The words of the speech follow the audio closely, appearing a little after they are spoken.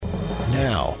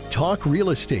now, Talk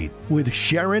Real Estate with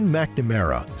Sharon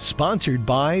McNamara, sponsored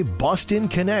by Boston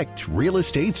Connect Real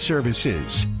Estate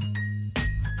Services.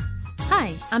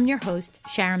 Hi, I'm your host,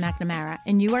 Sharon McNamara,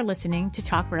 and you are listening to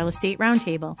Talk Real Estate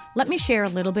Roundtable. Let me share a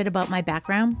little bit about my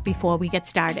background before we get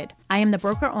started. I am the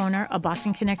broker-owner of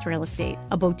Boston Connect Real Estate,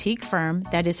 a boutique firm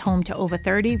that is home to over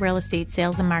 30 real estate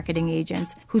sales and marketing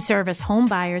agents who service home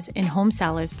buyers and home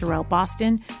sellers throughout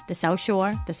Boston, the South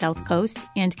Shore, the South Coast,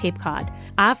 and Cape Cod.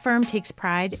 Our firm takes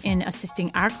pride in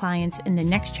assisting our clients in the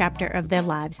next chapter of their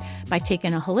lives by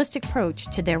taking a holistic approach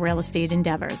to their real estate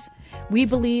endeavors. We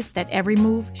believe that every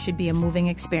move should be a moving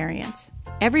experience.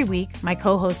 Every week, my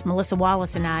co-host Melissa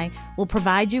Wallace and I will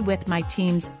provide you with my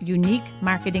team's unique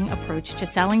marketing approach to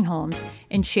selling homes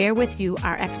and share with you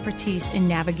our expertise in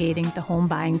navigating the home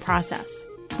buying process.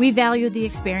 We value the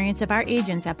experience of our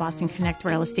agents at Boston Connect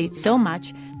Real Estate so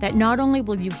much that not only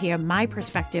will you hear my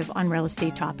perspective on real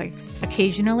estate topics,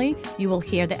 occasionally you will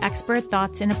hear the expert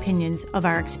thoughts and opinions of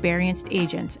our experienced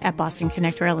agents at Boston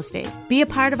Connect Real Estate. Be a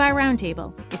part of our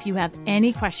roundtable. If you have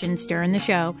any questions during the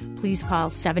show, please call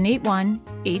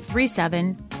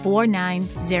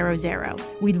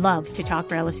 781-837-4900. We love to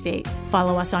talk real estate.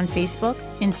 Follow us on Facebook,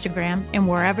 Instagram, and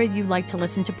wherever you like to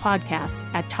listen to podcasts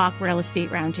at Talk Real Estate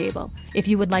Roundtable. If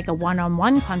you would like a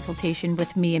one-on-one consultation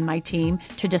with me and my team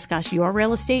to discuss your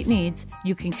real estate needs,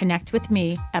 you can connect with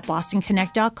me at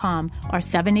bostonconnect.com or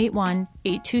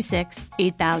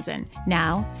 781-826-8000.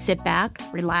 Now, sit back,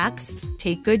 relax,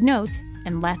 take good notes,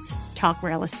 and let's talk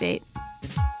real estate.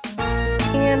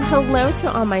 And hello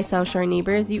to all my South Shore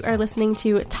neighbors. You are listening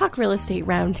to Talk Real Estate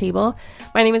Roundtable.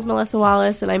 My name is Melissa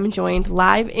Wallace, and I'm joined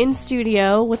live in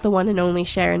studio with the one and only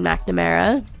Sharon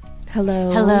McNamara.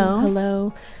 Hello. Hello.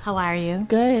 Hello. How are you?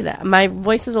 Good. My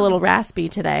voice is a little raspy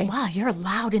today. Wow, you're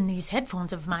loud in these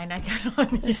headphones of mine I got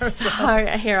on here.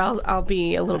 Sorry. Here, I'll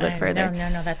be a little bit further.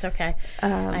 No, that's okay.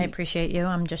 I appreciate you.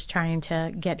 I'm just trying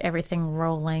to get everything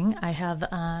rolling. I have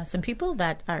some people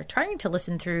that are trying to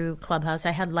listen through Clubhouse.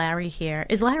 I had Larry here.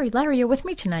 Larry, you're with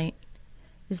me tonight.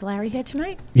 Is Larry here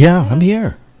tonight? Yeah, I'm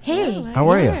here. Hey. How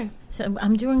are you? So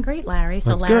I'm doing great, Larry.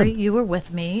 So That's Larry, good. you were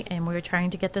with me, and we were trying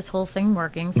to get this whole thing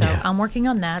working. So I'm working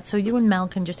on that. So you and Mel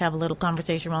can just have a little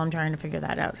conversation while I'm trying to figure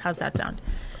that out. How's that sound?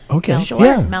 Okay, Mel, sure.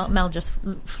 Yeah. Mel just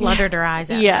fluttered her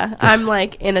eyes at me. Yeah, I'm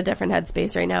like in a different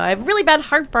headspace right now. I have really bad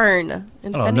heartburn.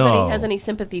 And if anybody has any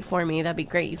sympathy for me, that'd be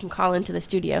great. You can call into the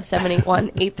studio,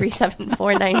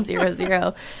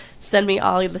 781-837-4900. Send me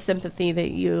all of the sympathy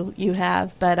that you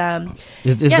have. But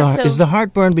Is the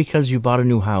heartburn because you bought a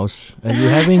new house and you're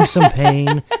having some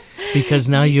pain because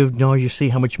now you see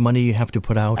how much money you have to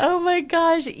put out? Oh my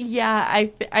gosh, yeah,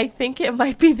 I think it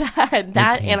might be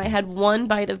that. And I had one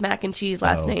bite of mac and cheese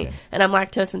last night, and I'm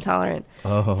lactose intolerant.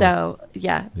 Oh. So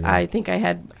yeah. I think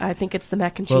it's the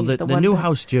mac and cheese. Well, the new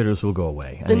house jitters will go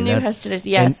away. The new house jitters,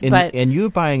 yes, and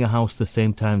you're buying a house the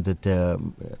same time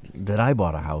that I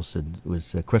bought a house. It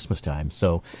was Christmas time,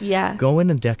 so yeah, go in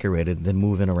and decorate it, then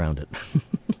move in around it.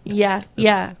 yeah.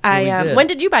 did. When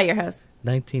did you buy your house?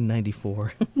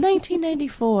 1994.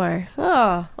 1994.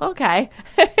 Oh, okay.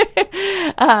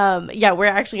 We're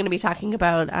actually going to be talking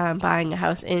about buying a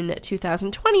house in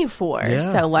 2024.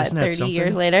 Yeah, so what, isn't that 30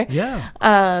 years something? later? Yeah.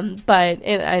 But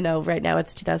I know right now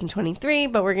it's 2023,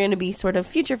 but we're going to be sort of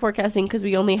future forecasting because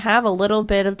we only have a little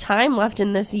bit of time left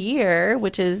in this year,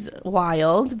 which is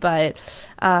wild. But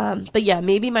yeah,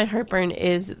 maybe my heartburn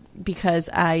is because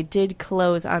I did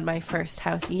close on my first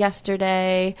house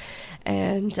yesterday.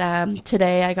 And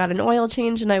today I got an oil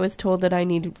change, and I was told that I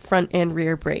need front and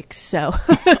rear brakes. So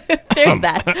there's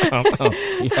that.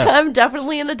 Yeah. I'm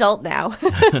definitely an adult now.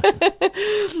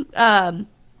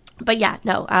 But yeah,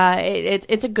 no,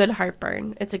 it's a good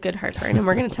heartburn. It's a good heartburn, and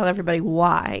we're going to tell everybody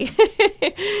why.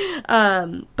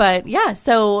 But yeah,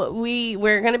 so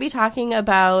we're going to be talking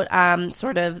about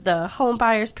sort of the home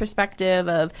buyer's perspective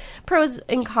of pros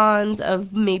and cons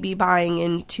of maybe buying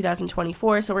in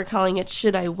 2024. So we're calling it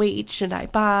Should I Wait? Should I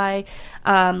Buy?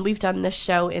 We've done this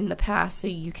show in the past, so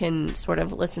you can sort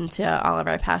of listen to all of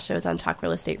our past shows on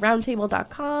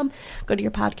talkrealestateroundtable.com. Go to your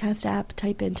podcast app,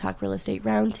 type in Talk Real Estate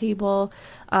Roundtable.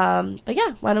 But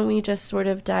yeah, why don't we just sort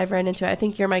of dive right into it? I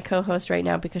think you're my co-host right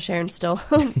now because Sharon's still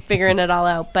figuring it all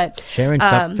out. But Sharon,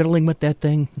 stop fiddling with that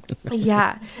thing.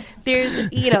 Yeah, there's,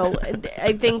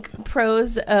 I think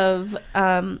pros of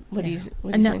what do you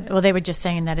saying? Well, they were just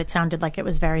saying that it sounded like it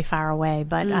was very far away,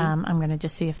 but I'm going to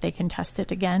just see if they can test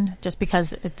it again, just because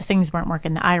the things weren't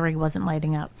working. The IRE wasn't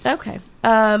lighting up. Okay.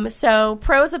 So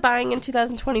pros of buying in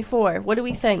 2024. What do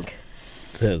we think?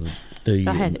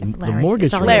 Go ahead, the Larry.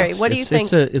 mortgage rates. Larry, what do you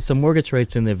think? It's the mortgage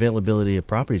rates and the availability of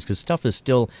properties, because stuff is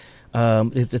still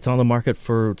it's on the market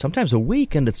for sometimes a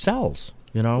week and it sells.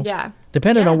 Yeah.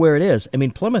 Depending on where it is. I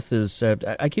mean, Plymouth is.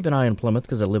 I keep an eye on Plymouth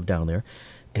because I live down there,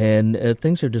 and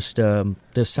things are just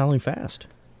they're selling fast.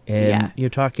 And you're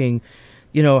talking,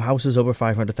 houses over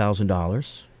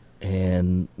 $500,000,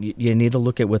 and you need to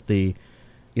look at what the,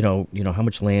 how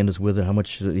much land is with it, how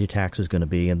much your tax is going to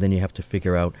be, and then you have to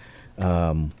figure out,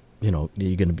 how much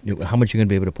you're going to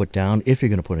be able to put down if you're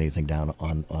going to put anything down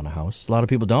on a house. A lot of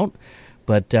people don't.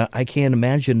 But I can't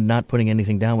imagine not putting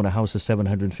anything down when a house is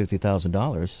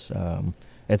 $750,000.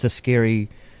 It's a scary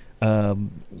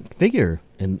figure.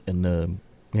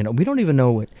 We don't even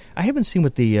know what. I haven't seen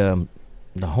what the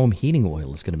home heating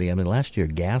oil is going to be. I mean, last year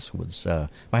gas was.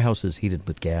 My house is heated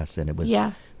with gas, and it was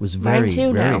very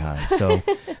very high. So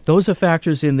those are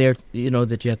factors in there,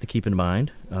 that you have to keep in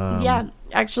mind.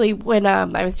 Actually, when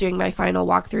I was doing my final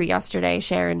walkthrough yesterday,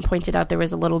 Sharon pointed out there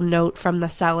was a little note from the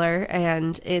seller,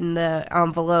 and in the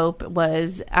envelope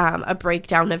was a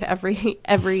breakdown of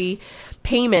every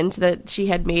payment that she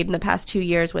had made in the past 2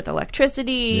 years with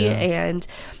electricity and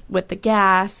with the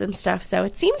gas and stuff. So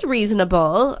it seemed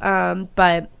reasonable,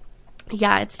 but.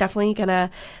 Yeah, it's definitely gonna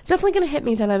hit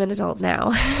me that I'm an adult now.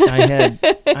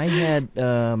 I had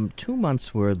 2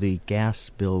 months where the gas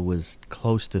bill was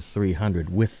close to $300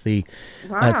 with the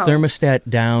thermostat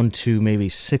down to maybe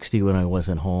 60 when I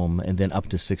wasn't home, and then up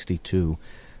to 62.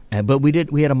 But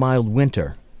we had a mild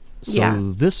winter,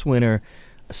 so this winter,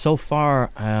 so far,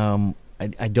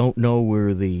 I don't know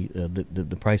where the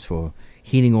price for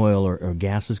heating oil or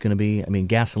gas is going to be. I mean,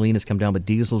 gasoline has come down, but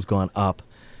diesel's gone up.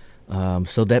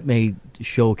 So that may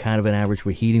show kind of an average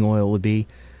where heating oil would be.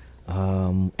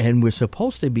 And we're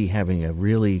supposed to be having a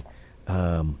really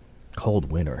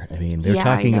cold winter. I mean, they're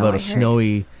talking about a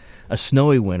snowy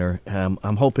winter.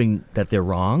 I'm hoping that they're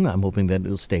wrong. I'm hoping that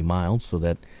it'll stay mild so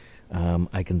that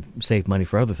I can save money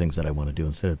for other things that I want to do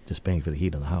instead of just paying for the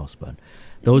heat of the house. But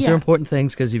those are important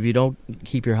things because if you don't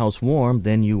keep your house warm,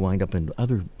 then you wind up in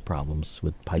other problems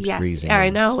with pipes freezing. I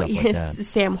know. Stuff like that.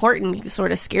 Sam Horton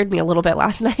sort of scared me a little bit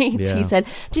last night. Yeah. He said,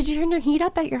 "Did you turn your heat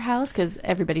up at your house?" Because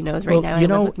everybody knows now I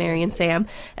live with Mary and Sam.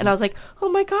 And I was like, "Oh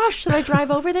my gosh, should I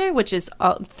drive over there?" Which is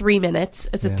 3 minutes.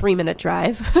 It's a 3-minute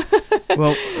drive.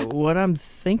 Well, what I'm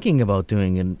thinking about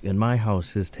doing in my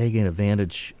house is taking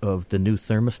advantage of the new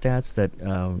thermostats that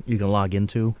you can log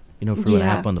into. Through an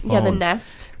app on the phone. Yeah, the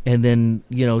Nest. And then,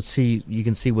 you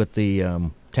can see what the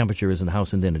temperature is in the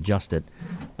house and then adjust it.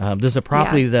 There's a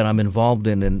property that I'm involved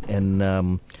in,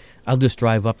 and I'll just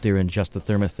drive up there and adjust the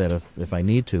thermostat if I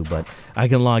need to. But I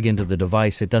can log into the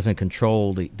device. It doesn't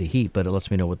control the heat, but it lets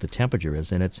me know what the temperature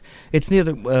is. And it's near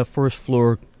the first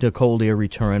floor to cold air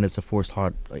return. It's a forced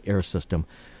hot air system.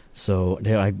 So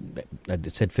I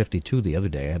said 52 the other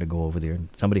day. I had to go over there.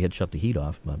 Somebody had shut the heat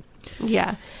off, but...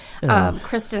 Yeah.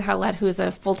 Kristen Howlett, who is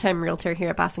a full-time realtor here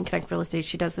at Boston Connect Real Estate,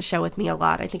 she does the show with me a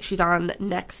lot. I think she's on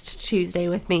next Tuesday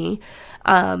with me.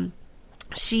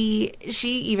 She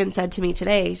even said to me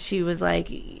today, she was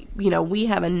like, we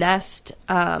have a Nest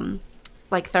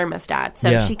thermostat,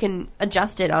 so she can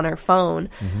adjust it on her phone.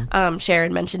 Mm-hmm.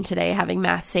 Sharon mentioned today having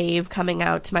Mass Save coming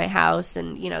out to my house,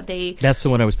 and that's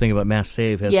the one I was thinking about. Mass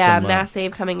Save has some, Mass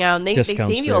Save coming out, and they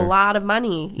save you a lot of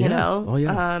money.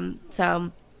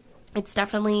 So it's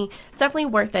definitely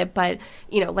worth it. But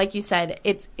like you said,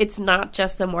 it's not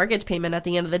just the mortgage payment at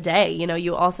the end of the day.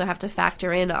 You also have to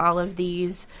factor in all of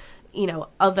these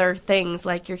other things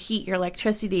like your heat, your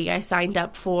electricity. I signed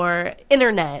up for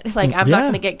internet. I'm not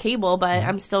going to get cable, but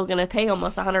I'm still going to pay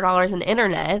almost $100 in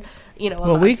internet.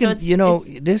 We can.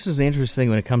 This is interesting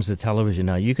when it comes to television.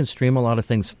 Now you can stream a lot of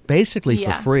things basically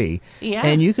for free,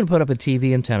 and you can put up a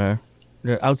TV antenna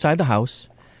outside the house.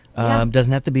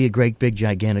 Doesn't have to be a great big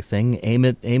gigantic thing. Aim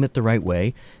it the right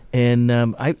way, and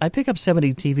I pick up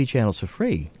 70 TV channels for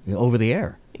free over the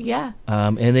air. Yeah.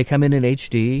 And they come in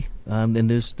HD, and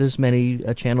there's many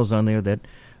channels on there that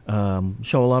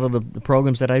show a lot of the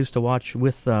programs that I used to watch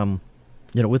with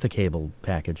with the cable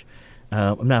package.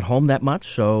 I'm not home that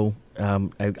much, so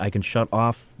I can shut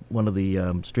off one of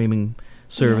the streaming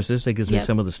services that gives me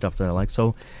some of the stuff that I like.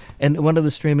 So, and one of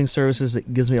the streaming services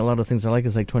that gives me a lot of things I like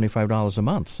is like $25 a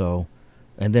month. So,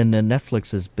 and then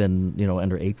Netflix has been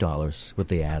under $8 with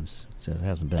the ads. So it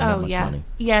hasn't been that much money.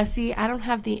 Yeah, see, I don't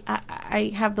have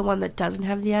I have the one that doesn't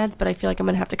have the ads, but I feel like I'm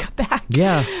going to have to cut back.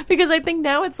 Yeah. Because I think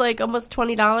now it's like almost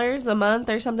 $20 a month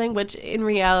or something, which in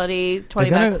reality,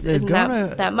 $20 isn't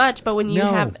that much. But when you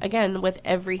have, again, with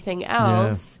everything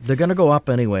else. They're going to go up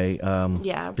anyway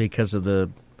because of the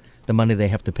money they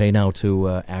have to pay now to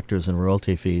actors and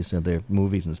royalty fees and their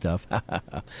movies and stuff.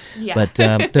 But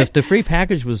the free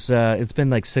package was it's been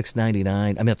like $6.99.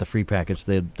 I mean, not the free package.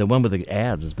 The one with the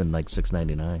ads has been like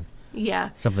 $6.99. Yeah.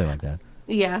 Something like that.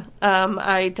 Yeah.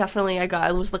 I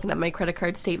was looking at my credit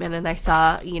card statement and I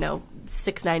saw,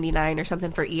 $6.99 or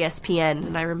something for ESPN.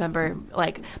 And I remember,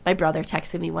 my brother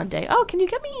texted me one day, "Oh, can you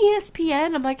get me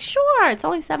ESPN?" I'm like, "Sure. It's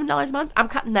only $7 a month." I'm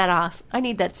cutting that off. I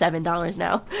need that $7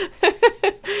 now.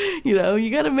 You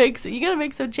gotta make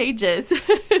some changes.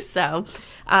 So,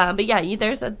 but yeah,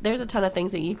 there's a ton of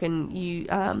things that you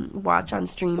can watch on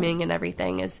streaming and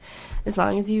everything as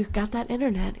long as you got that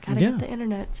internet. Gotta get the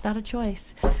internet. It's not a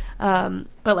choice.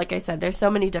 But like I said, there's so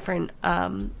many different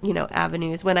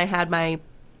avenues. When I had my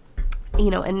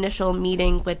initial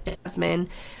meeting with Jasmine,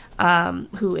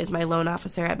 who is my loan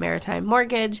officer at Maritime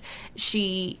Mortgage,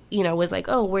 she, was like,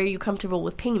 "Oh, where are you comfortable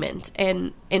with payment?"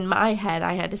 And in my head,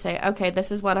 I had to say, okay,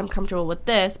 this is what I'm comfortable with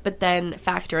this, but then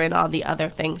factor in all the other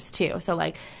things too. So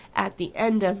at the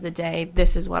end of the day,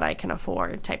 this is what I can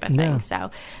afford type of thing.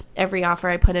 So every offer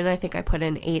I put in, I think I put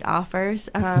in 8 offers.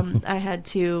 I had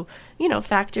to,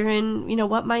 factor in,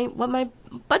 what my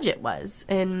budget was.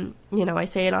 And, I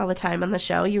say it all the time on the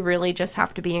show, you really just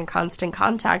have to be in constant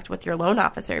contact with your loan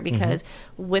officer because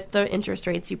with the interest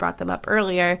rates, you brought them up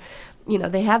earlier,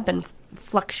 they have been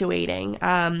fluctuating.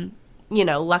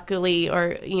 Luckily,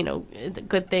 or, the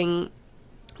good thing,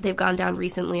 they've gone down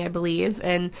recently, I believe.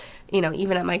 And,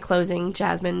 even at my closing,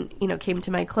 Jasmine, came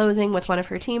to my closing with one of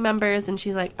her team members and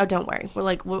she's like, "Oh, don't worry.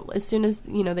 We're as soon as,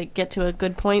 they get to a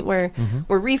good point where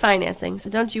we're refinancing. So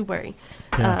don't you worry."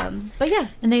 Yeah. But yeah.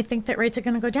 And they think that rates are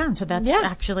going to go down. So that's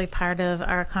actually part of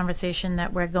our conversation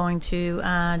that we're going to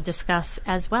discuss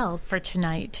as well for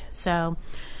tonight. So,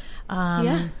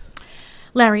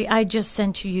 Larry, I just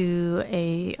sent you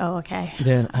okay.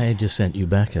 Then I just sent you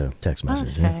back a text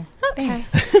message. Okay.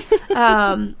 Thanks.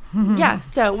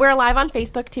 So we're live on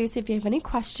Facebook too. So if you have any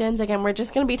questions, again, we're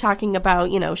just going to be talking about,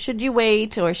 should you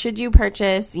wait or should you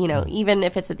purchase, even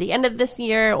if it's at the end of this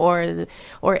year or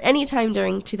any time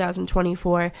during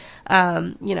 2024,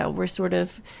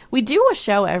 we do a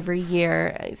show every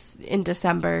year in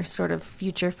December, sort of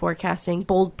future forecasting,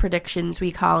 bold predictions,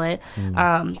 we call it.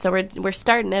 So we're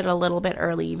starting it a little bit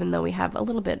early, even though we have a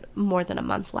little bit more than a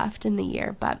month left in the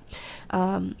year. But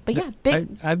yeah,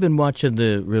 I've been watching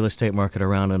the real estate market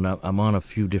around, and I'm on a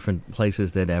few different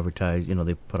places that advertise.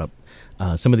 They put up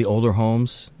some of the older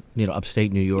homes,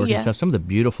 upstate New York and stuff. Some of the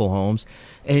beautiful homes,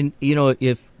 and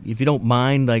if you don't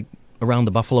mind, around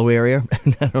the Buffalo area,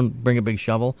 I don't bring a big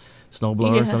shovel,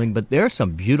 snowblower or something. But there are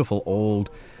some beautiful old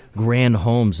grand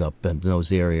homes up in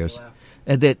those areas.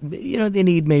 And that they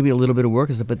need maybe a little bit of work,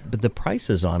 but the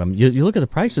prices on them. You look at the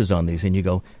prices on these, and you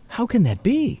go, "How can that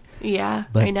be?" Yeah,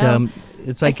 but, I know.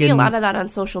 It's like I see a lot of that on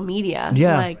social media.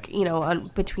 Yeah.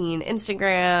 Between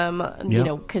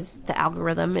Instagram, because the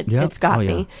algorithm, it's got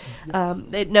me.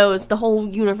 It knows, the whole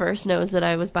universe knows that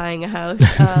I was buying a house.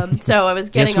 So I was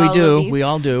getting yes, we do. Of these, we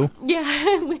all do. Yeah,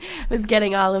 I was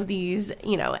getting all of these,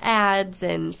 ads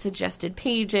and suggested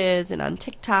pages and on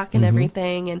TikTok and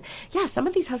everything. And some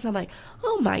of these houses I'm like,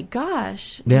 oh my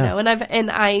gosh.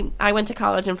 And I went to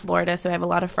college in Florida, so I have a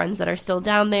lot of friends that are still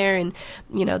down there, and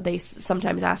they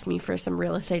sometimes ask me for some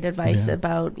real estate advice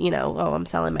about, oh, I'm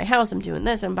selling my house, I'm doing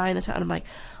this, I'm buying this house. And I'm like,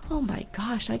 oh my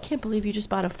gosh, I can't believe you just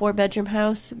bought a 4-bedroom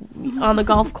house on the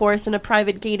golf course in a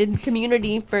private gated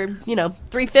community for,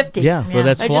 $350. Yeah, well,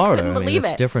 that's Florida. I just couldn't believe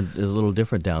it's different. It's a little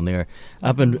different down there.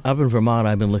 Up in Vermont,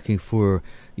 I've been looking for,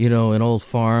 an old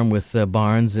farm with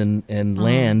barns and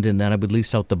land, and then I would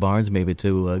lease out the barns maybe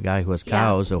to a guy who has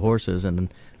cows or horses, and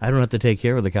I don't have to take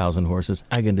care of the cows and horses.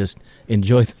 I can just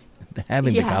enjoy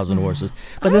having the cows and horses.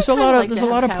 But there's a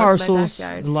lot of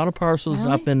parcels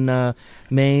up in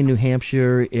Maine, New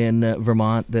Hampshire, in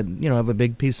Vermont that have a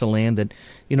big piece of land that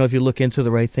if you look into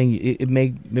the right thing, it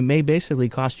may basically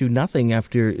cost you nothing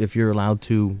if you're allowed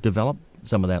to develop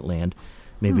some of that land.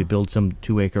 Maybe build some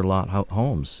 2-acre lot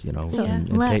homes, So,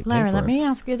 and Larry, pay let me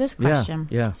ask you this question.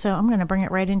 Yeah. So I'm going to bring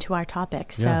it right into our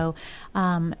topic. So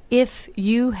if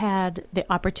you had the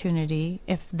opportunity,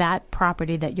 if that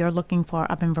property that you're looking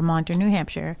for up in Vermont or New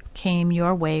Hampshire came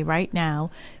your way right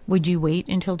now, would you wait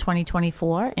until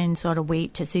 2024 and sort of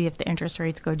wait to see if the interest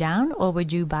rates go down, or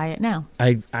would you buy it now?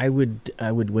 I would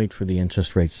wait for the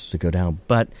interest rates to go down.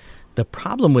 But the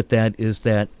problem with that is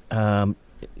that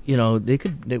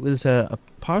it was a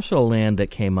parcel of land that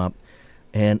came up,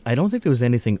 and I don't think there was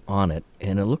anything on it,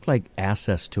 and it looked like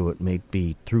access to it may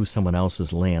be through someone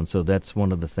else's land. So that's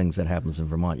one of the things that happens in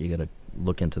Vermont. You got to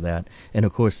look into that. And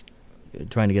of course,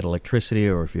 trying to get electricity,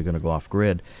 or if you're going to go off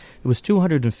grid, it was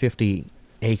 250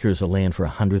 acres of land for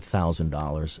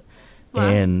 $100,000. Wow.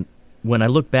 And when I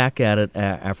look back at it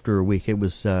after a week, it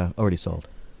was already sold.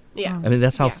 Yeah. I mean,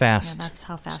 that's how fast, that's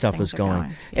how fast stuff things is are going.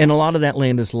 going. And a lot of that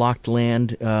land is locked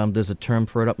land. There's a term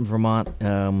for it up in Vermont.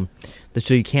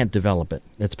 So you can't develop it.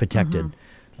 It's protected,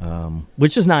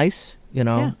 which is nice. You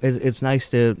know, it's nice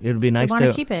to. It'd be nice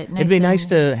to keep it. It'd be nice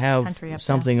to have country up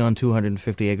something on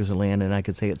 250 acres of land, and I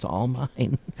could say it's all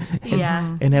mine.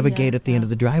 Yeah. And have a gate at the end of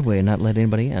the driveway and not let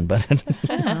anybody in. But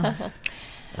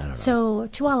So,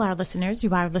 to all our listeners,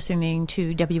 you are listening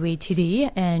to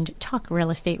WATD and Talk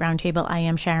Real Estate Roundtable. I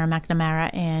am Sharon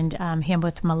McNamara, and I'm here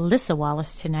with Melissa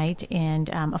Wallace tonight. And,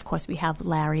 of course, we have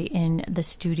Larry in the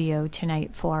studio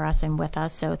tonight for us and with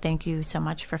us. So, thank you so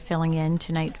much for filling in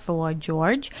tonight for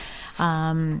George.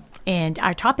 And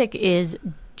our topic is,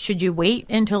 should you wait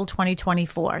until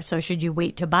 2024? So, should you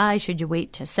wait to buy? Should you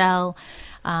wait to sell?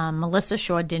 Melissa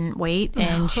sure didn't wait,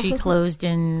 and she closed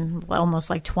in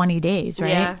almost like 20 days,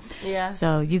 right? Yeah.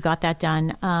 So you got that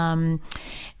done.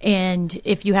 And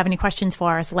if you have any questions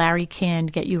for us, Larry can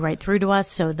get you right through to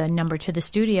us. So the number to the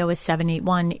studio is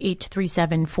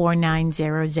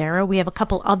 781-837-4900. We have a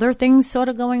couple other things sort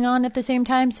of going on at the same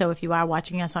time. So if you are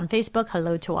watching us on Facebook,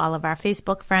 hello to all of our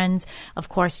Facebook friends. Of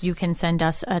course, you can send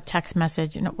us a text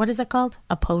message. What is it called?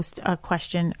 A post, a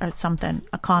question, or something,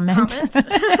 a comment.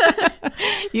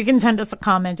 You can send us a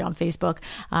comment on Facebook.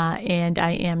 And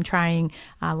I am trying,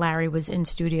 Larry was in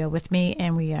studio with me,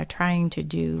 and we are trying to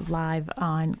do live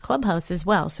on Clubhouse as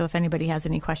well. So if anybody has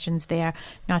any questions there,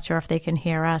 not sure if they can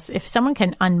hear us. If someone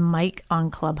can unmic on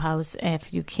Clubhouse,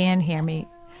 if you can hear me,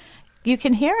 you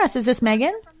can hear us. Is this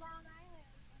Megan?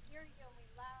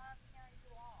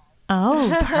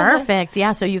 Oh, perfect.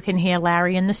 Yeah, so you can hear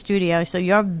Larry in the studio. So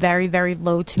you're very, very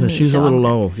low to me. She's a little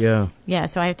low, yeah. Yeah,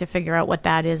 so I have to figure out what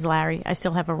that is, Larry. I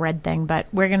still have a red thing, but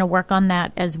we're going to work on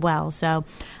that as well. So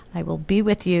I will be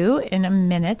with you in a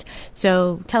minute.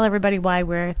 So tell everybody why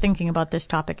we're thinking about this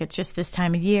topic. It's just this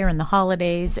time of year and the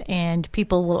holidays, and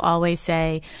people will always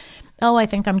say, oh, I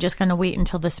think I'm just going to wait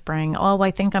until the spring. Oh,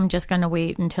 I think I'm just going to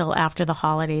wait until after the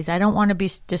holidays. I don't want to be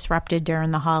disrupted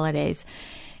during the holidays.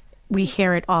 We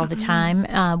hear it all the time.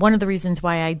 One of the reasons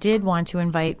why I did want to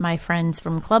invite my friends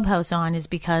from Clubhouse on is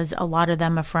because a lot of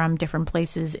them are from different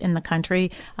places in the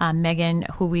country. Megan,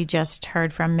 who we just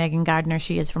heard from, Megan Gardner,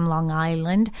 she is from Long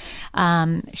Island.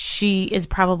 She is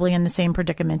probably in the same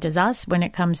predicament as us when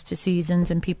it comes to seasons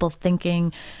and people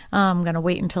thinking, oh, I'm going to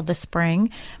wait until the spring.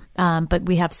 But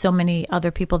we have so many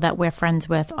other people that we're friends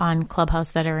with on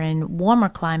Clubhouse that are in warmer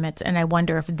climates, and I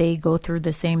wonder if they go through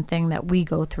the same thing that we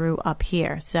go through up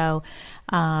here. So,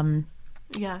 Yeah.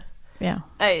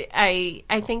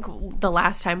 I think the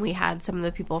last time we had some of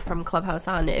the people from Clubhouse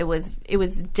on, it was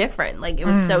different. Like, it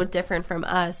was so different from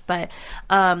us. But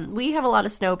we have a lot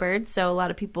of snowbirds, so a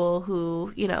lot of people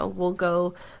who, will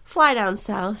go fly down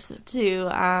south to,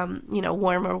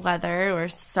 warmer weather or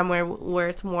somewhere where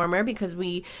it's warmer, because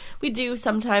we do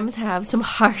sometimes have some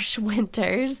harsh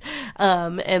winters.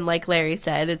 And like Larry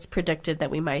said, it's predicted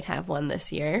that we might have one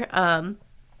this year.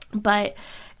 But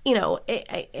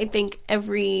I think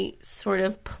every sort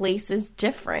of place is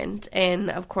different.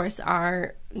 And, of course,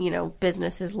 our,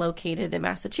 business is located in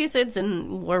Massachusetts,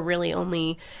 and we're really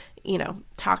only,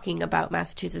 talking about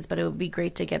Massachusetts. But it would be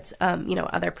great to get,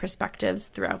 other perspectives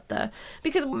throughout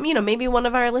because, maybe one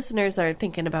of our listeners are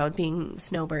thinking about being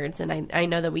snowbirds. And I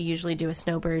know that we usually do a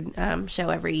snowbird show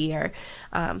every year.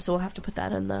 So we'll have to put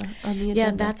that on the agenda.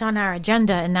 Yeah, that's on our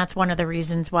agenda. And that's one of the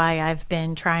reasons why I've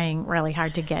been trying really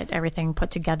hard to get everything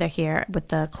put together here with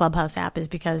the Clubhouse app, is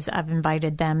because I've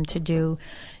invited them to do,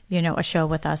 a show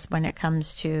with us when it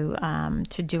comes to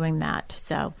doing that.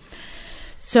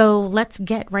 So let's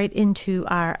get right into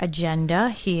our agenda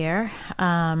here.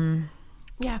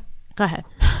 Yeah. Go ahead.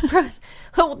 Pros.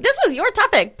 Oh, this was your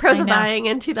topic, pros of buying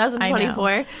in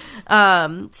 2024.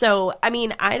 So, I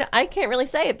mean, I can't really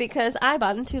say it because I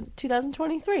bought in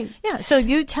 2023. Yeah. So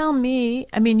you tell me,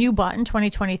 I mean, you bought in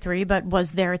 2023, but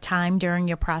was there a time during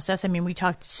your process? I mean, we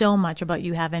talked so much about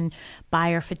you having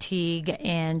buyer fatigue,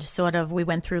 and sort of, we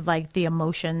went through like the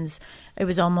emotions. It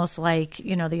was almost like,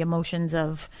 the emotions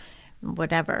of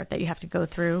whatever that you have to go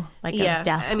through, like a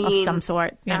death of some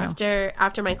sort.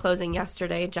 After my closing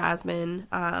yesterday, Jasmine,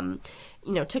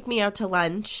 took me out to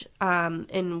lunch,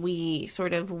 and we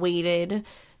sort of waited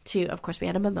to, of course, we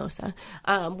had a mimosa,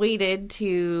 waited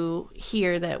to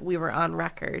hear that we were on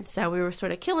record. So we were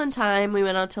sort of killing time. We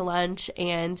went out to lunch,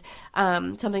 and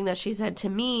something that she said to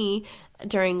me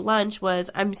during lunch was,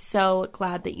 I'm so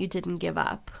glad that you didn't give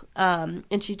up.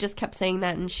 And she just kept saying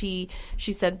that. And she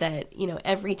said that,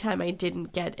 every time I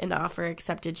didn't get an offer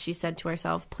accepted, she said to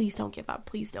herself, please don't give up.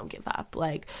 Please don't give up.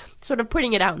 Like, sort of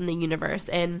putting it out in the universe.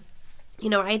 And,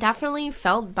 I definitely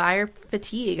felt buyer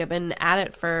fatigue. I've been at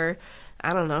it for,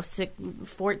 I don't know,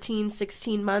 14,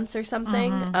 16 months or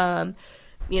something,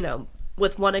 you know,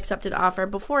 with one accepted offer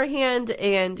beforehand.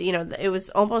 And, you know, it was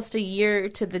almost a year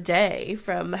to the day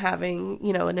from having,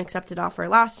 you know, an accepted offer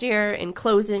last year and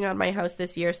closing on my house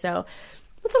this year. So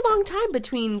it's a long time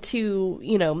between two,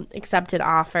 you know, accepted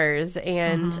offers.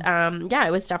 And, yeah,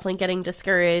 I was definitely getting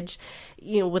discouraged,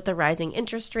 you know, with the rising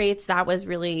interest rates. That was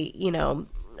really, you know,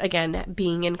 again,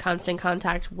 being in constant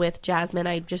contact with Jasmine,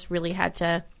 I just really had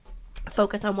to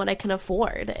focus on what I can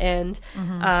afford. And,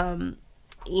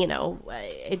 you know,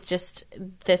 it just,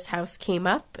 this house came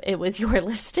up. It was your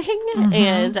listing,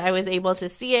 and I was able to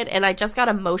see it. And I just got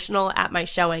emotional at my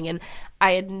showing, and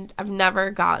I've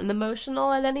never gotten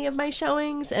emotional at any of my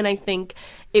showings. And I think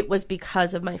it was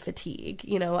because of my fatigue.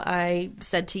 You know, I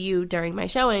said to you during my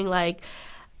showing, like,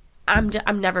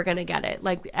 I'm never going to get it.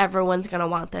 Like, everyone's going to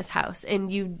want this house. And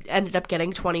you ended up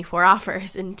getting 24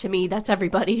 offers. And to me, that's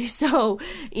everybody. So,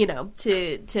 you know,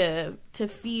 to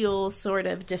feel sort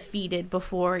of defeated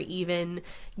before even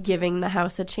giving the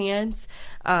house a chance.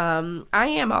 I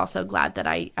am also glad that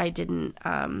I didn't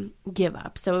give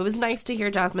up. So it was nice to hear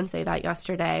Jasmine say that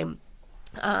yesterday.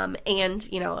 And,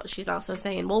 you know, she's also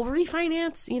saying, well,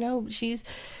 refinance, you know, she's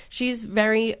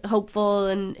very hopeful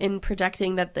in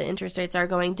projecting that the interest rates are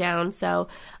going down. So,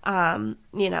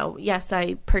 you know, yes,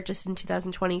 I purchased in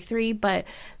 2023, but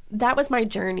that was my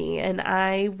journey, and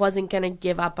I wasn't going to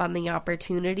give up on the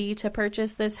opportunity to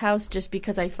purchase this house just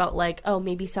because I felt like, oh,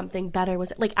 maybe something better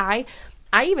was, like, I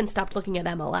even stopped looking at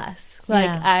MLS. Like,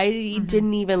 I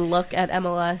didn't even look at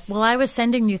MLS. Well, I was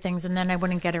sending you things, and then I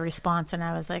wouldn't get a response, and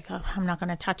I was like, oh, I'm not going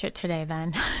to touch it today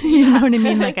then. You know what I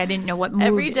mean? Like, I didn't know what mood.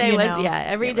 Every day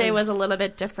was a little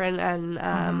bit different,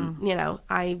 and, you know,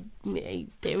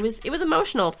 it was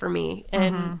emotional for me.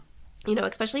 And, you know,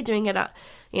 especially doing it,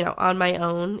 you know, on my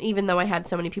own, even though I had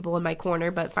so many people in my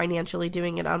corner, but financially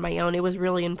doing it on my own, it was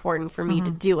really important for me to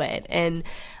do it. And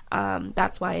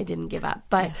that's why I didn't give up.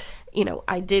 But, you know,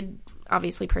 I did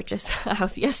obviously purchase a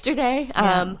house yesterday,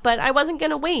 but I wasn't going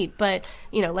to wait. But,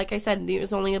 you know, like I said, there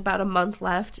was only about a month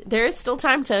left. There is still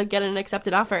time to get an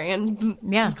accepted offer and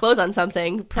close on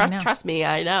something. Trust me,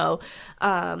 I know.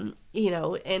 You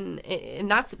know, and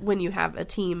that's when you have a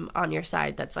team on your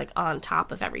side that's like on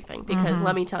top of everything. Because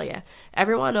let me tell you,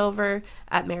 everyone over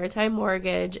at Maritime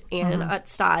Mortgage and at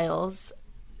Stiles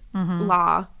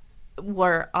Law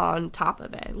were on top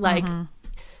of it. Like,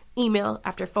 email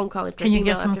after phone call after Can you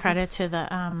email give some after credit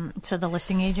to the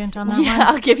listing agent on that one? Yeah,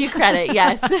 I'll give you credit,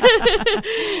 yes.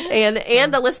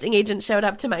 and the listing agent showed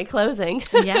up to my closing.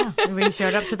 Yeah, we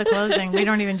showed up to the closing. We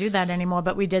don't even do that anymore,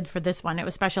 but we did for this one. It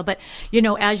was special. But, you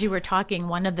know, as you were talking,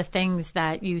 one of the things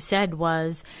that you said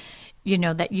was, you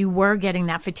know, that you were getting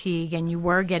that fatigue and you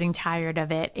were getting tired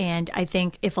of it. And I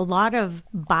think if a lot of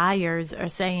buyers are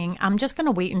saying, I'm just going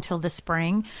to wait until the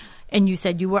spring, and you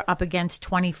said you were up against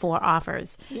 24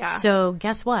 offers. Yeah. So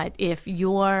guess what? If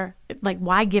you're like,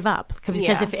 why give up?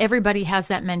 Because if everybody has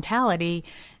that mentality,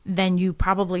 then you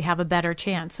probably have a better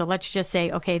chance. So let's just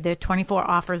say, okay, there are 24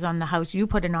 offers on the house. You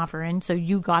put an offer in, so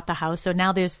you got the house. So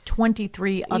now there's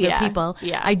 23 other people.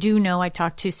 Yeah. I do know, I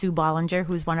talked to Sue Bollinger,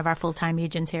 who's one of our full-time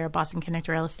agents here at Boston Connect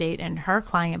Real Estate, and her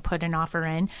client put an offer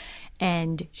in,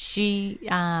 and she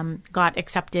got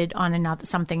accepted on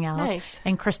something else. Nice.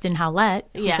 And Kristen Howlett,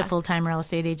 who's a full-time real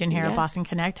estate agent here at Boston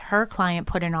Connect, her client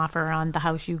put an offer on the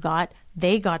house you got.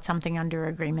 They got something under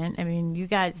agreement. I mean, you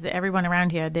guys, everyone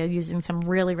around here, they're using some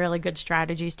really, really good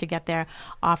strategies to get their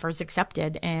offers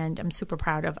accepted. And I'm super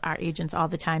proud of our agents all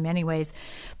the time anyways.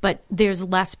 But there's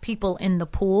less people in the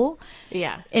pool.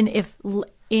 Yeah. And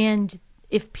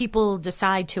if people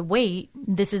decide to wait,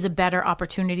 this is a better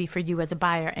opportunity for you as a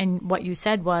buyer. And what you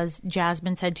said was,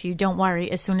 Jasmine said to you, don't worry,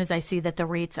 as soon as I see that the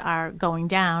rates are going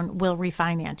down, we'll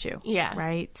refinance you. Yeah.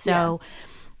 Right? So...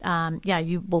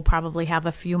 you will probably have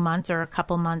a few months or a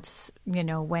couple months, you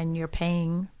know, when you're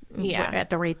paying at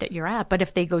the rate that you're at. But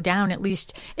if they go down, at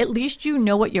least you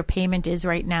know what your payment is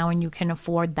right now and you can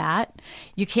afford that.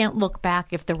 You can't look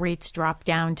back if the rates drop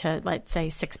down to, let's say,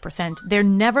 6%. They're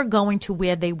never going to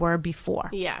where they were before,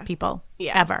 people,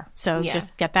 ever. So just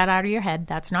get that out of your head.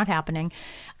 That's not happening.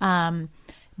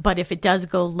 But if it does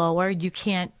go lower,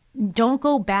 don't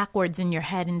go backwards in your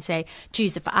head and say,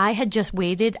 geez, if I had just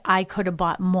waited, I could have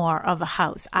bought more of a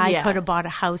house. I could have bought a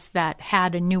house that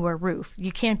had a newer roof.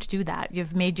 You can't do that.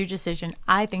 You've made your decision.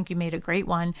 I think you made a great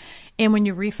one. And when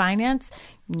you refinance,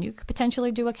 you could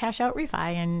potentially do a cash out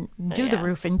refi and do the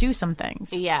roof and do some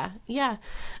things. Yeah. Yeah.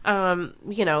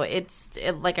 You know,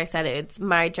 like I said, it's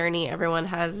my journey. Everyone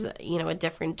has, you know, a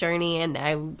different journey. And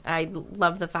I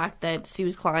love the fact that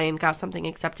Sue's client got something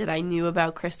accepted. I knew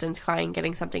about Kristen's client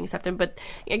getting something getting accepted. But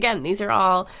again, these are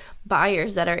all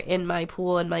buyers that are in my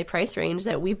pool and my price range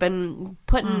that we've been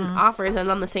putting offers in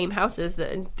on the same houses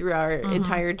through our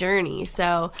entire journey.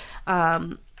 So,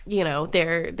 you know,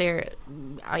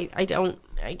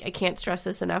 I can't stress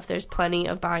this enough. There's plenty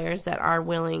of buyers that are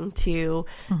willing to,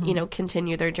 you know,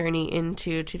 continue their journey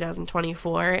into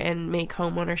 2024 and make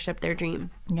home ownership their dream.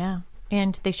 Yeah.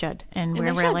 And they should. And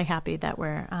we're really happy that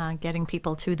we're getting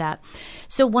people to that.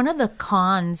 So one of the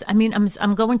cons, I mean,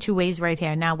 I'm going two ways right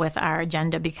here now with our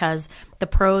agenda, because the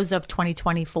pros of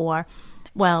 2024,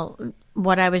 well,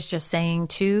 what I was just saying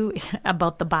too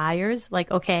about the buyers,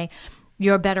 like, okay,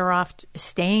 you're better off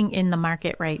staying in the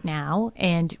market right now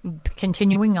and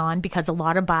continuing on, because a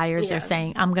lot of buyers are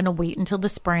saying, I'm going to wait until the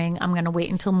spring. I'm going to wait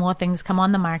until more things come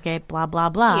on the market, blah, blah,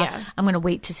 blah. Yeah. I'm going to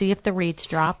wait to see if the rates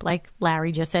drop, like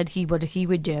Larry just said he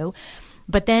would do.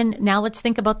 But then now let's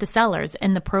think about the sellers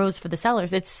and the pros for the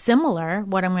sellers. It's similar.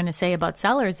 What I'm going to say about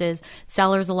sellers is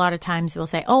sellers a lot of times will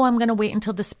say, oh, I'm going to wait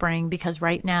until the spring because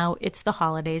right now it's the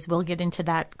holidays. We'll get into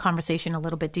that conversation a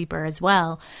little bit deeper as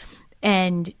well.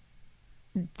 And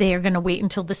they're going to wait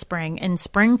until the spring. And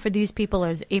spring for these people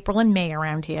is April and May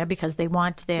around here, because they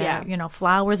want their, you know,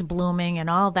 flowers blooming and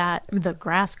all that, the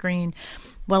grass green.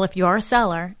 Well, if you're a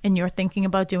seller and you're thinking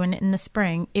about doing it in the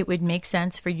spring, it would make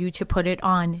sense for you to put it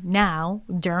on now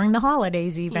during the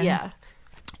holidays even. Yeah.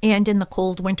 And in the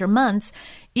cold winter months,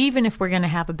 even if we're going to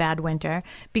have a bad winter,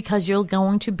 because you're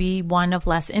going to be one of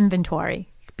less inventory.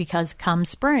 Because come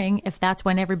spring, if that's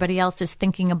when everybody else is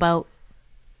thinking about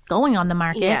going on the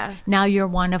market, now you're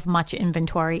one of much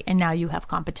inventory, and now you have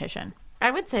competition. I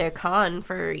would say a con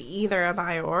for either a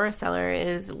buyer or a seller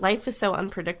is life is so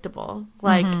unpredictable.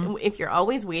 Like, if you're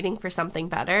always waiting for something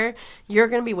better, you're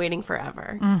going to be waiting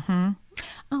forever.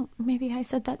 Oh, maybe I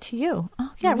said that to you.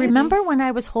 Oh, yeah. Maybe. Remember when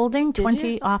I was holding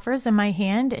 20 offers in my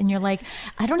hand and you're like,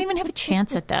 I don't even have a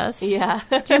chance at this? Yeah.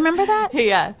 Do you remember that?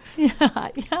 Yeah.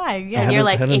 And you're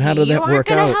like, if you aren't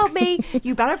going to help me,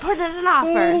 you better put in an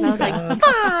offer. And I was like,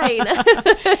 fine.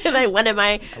 And I went in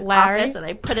my office and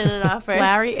I put in an offer.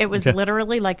 Larry, it was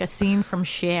literally like a scene from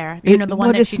Cher. You know, the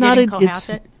one that she did in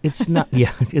Cohasset? It's not,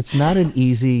 it's not an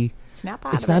easy...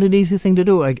 It's not an easy thing to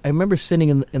do. I remember sitting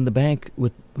in the bank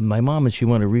with my mom, and she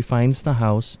wanted to refinance the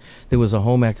house. There was a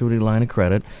home equity line of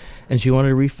credit, and she wanted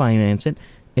to refinance it.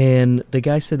 And the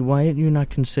guy said, "Why are you not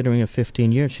considering a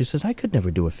 15-year?" She says, "I could never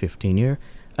do a 15-year."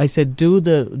 I said, "Do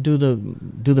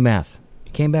the math." He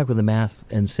came back with the math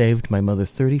and saved my mother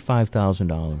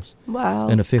 $35,000. Wow!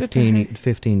 In a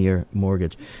 15-year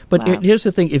mortgage. But here's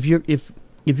the thing: if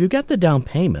you got the down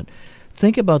payment.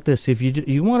 Think about this. If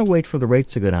you want to wait for the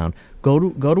rates to go down, go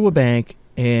to a bank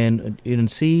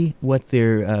and see what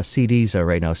their CDs are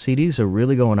right now. CDs are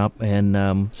really going up, and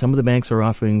some of the banks are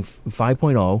offering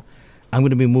 5.0. I'm going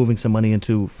to be moving some money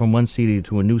from one CD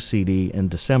to a new CD in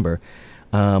December.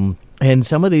 And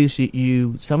some of these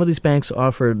some of these banks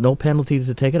offer no penalty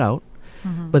to take it out,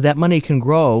 but that money can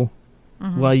grow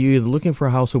while you're either looking for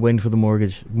a house or waiting for the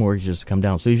mortgages to come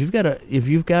down. So if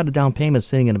you've got a down payment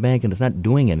sitting in a bank and it's not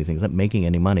doing anything, it's not making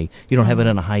any money, you don't have it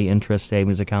in a high interest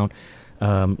savings account,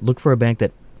 look for a bank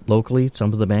that locally,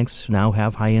 some of the banks now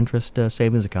have high interest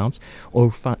savings accounts,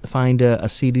 or find a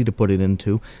CD to put it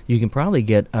into. You can probably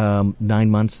get 9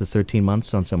 months to 13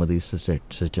 months on some of these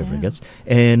certificates.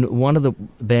 Yeah. And one of the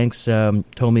banks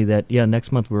told me that,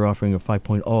 next month we're offering a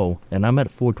 5.0, and I'm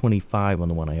at 4.25 on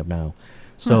the one I have now.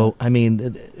 So, I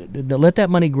mean, let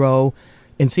that money grow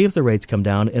and see if the rates come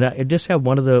down. And I just have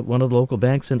one of the local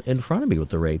banks in front of me with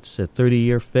the rates. A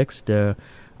 30-year fixed, let's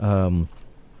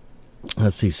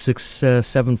see,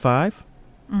 6.75.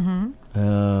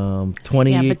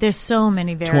 20. Yeah, but there's so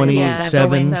many variables.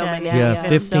 27. Yeah,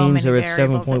 15s are at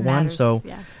 7.1. So,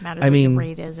 matters what the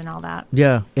rate is and all that.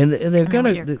 Yeah, and they're going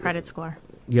to... your credit score.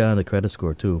 Yeah, and the credit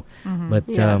score, too.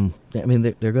 But, I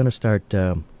mean, they're going to start...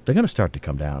 they're going to start to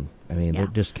come down. I mean, they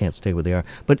just can't stay where they are.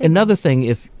 But another thing,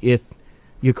 if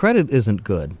your credit isn't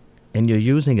good and you're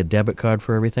using a debit card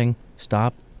for everything,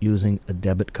 stop using a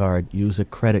debit card. Use a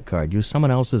credit card. Use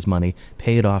someone else's money.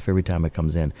 Pay it off every time it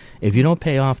comes in. If you don't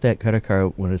pay off that credit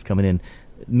card when it's coming in,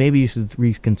 maybe you should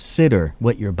reconsider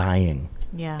what you're buying.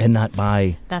 Yeah. And not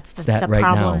buy That's the right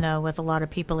problem, now. Though, with a lot of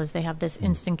people is they have this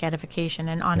instant gratification.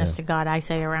 And honest to God, I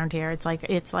say around here, it's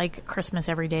like Christmas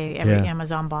every day, every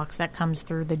Amazon box that comes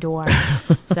through the door.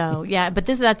 So, but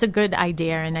that's a good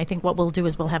idea. And I think what we'll do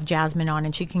is we'll have Jasmine on,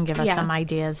 and she can give us some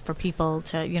ideas for people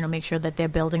to, make sure that they're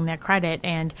building their credit.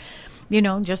 And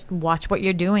just watch what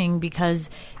you're doing, because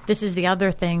this is the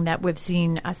other thing that we've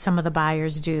seen some of the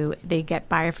buyers do. They get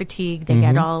buyer fatigue. They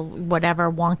get all whatever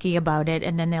wonky about it.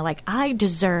 And then they're like, I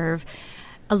deserve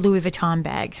a Louis Vuitton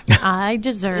bag. I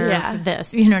deserve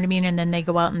this. You know what I mean? And then they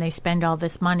go out and they spend all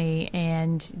this money,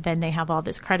 and then they have all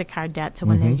this credit card debt. So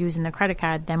when they're using the credit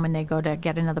card, then when they go to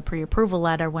get another pre-approval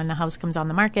letter when the house comes on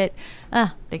the market,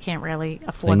 they can't really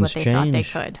afford what they thought they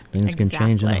could. Things can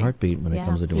change in a heartbeat when it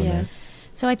comes to doing that.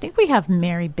 So I think we have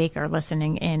Mary Baker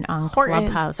listening in on Horton.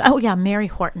 Clubhouse. Oh, yeah, Mary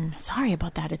Horton. Sorry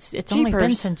about that. It's only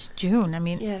been since June. I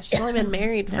mean, yeah, she's only been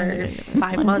married for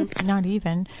 5 months. Not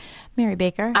even. Mary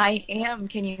Baker. I am.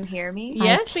 Can you hear me?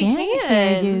 Yes, we can.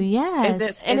 Hear you,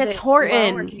 yes. It's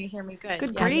Horton. Or can you hear me good?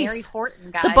 Good grief. Mary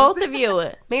Horton, guys. The both of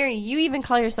you. Mary, you even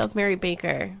call yourself Mary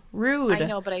Baker. Rude. I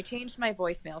know, but I changed my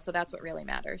voicemail, so that's what really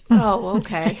matters. Oh,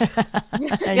 okay. You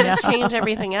gotta change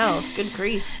everything else. Good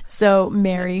grief. So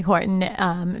Mary Horton,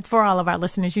 for all of our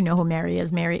listeners, you know who Mary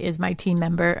is. Mary is my team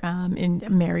member, and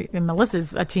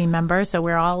Melissa's a team member. So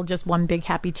we're all just one big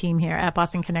happy team here at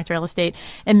Boston Connect Real Estate.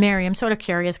 And Mary, I'm sort of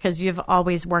curious because you've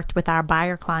always worked with our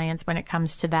buyer clients when it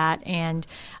comes to that. And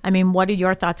I mean, what are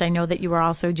your thoughts? I know that you were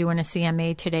also doing a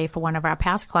CMA today for one of our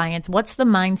past clients. What's the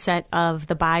mindset of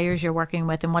the buyers you're working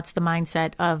with, and what's the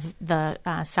mindset of the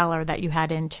seller that you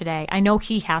had in today? I know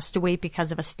he has to wait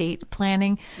because of estate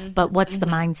planning, but what's the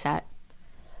mindset?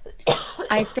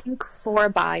 I think for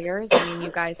buyers, I mean, you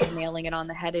guys are nailing it on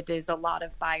the head. It is a lot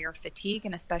of buyer fatigue,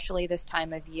 and especially this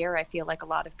time of year, I feel like a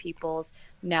lot of people's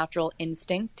natural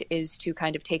instinct is to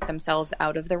kind of take themselves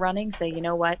out of the running. Say, you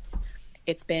know what?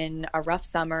 It's been a rough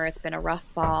summer. It's been a rough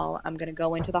fall. I'm going to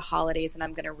go into the holidays and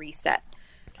I'm going to reset.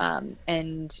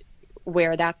 And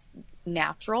where that's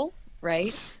natural,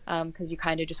 right? Because you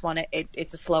kind of just want to,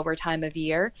 it's a slower time of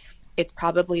year. It's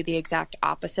probably the exact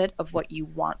opposite of what you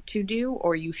want to do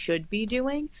or you should be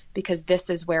doing, because this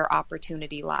is where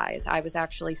opportunity lies. I was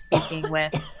actually speaking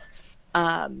with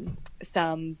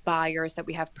some buyers that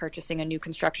we have purchasing a new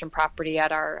construction property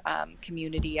at our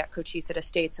community at Cochise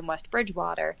Estates in West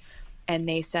Bridgewater. And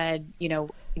they said, you know,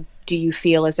 do you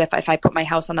feel as if I put my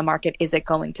house on the market, is it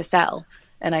going to sell?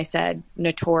 And I said,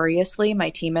 notoriously, my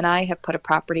team and I have put a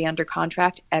property under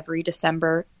contract every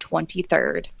December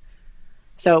 23rd.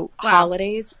 So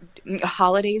holidays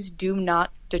do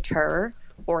not deter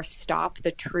or stop the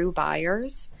true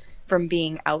buyers from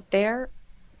being out there,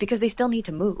 because they still need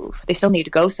to move. They still need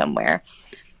to go somewhere.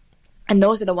 And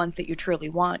those are the ones that you truly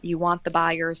want. You want the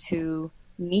buyers who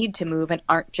need to move and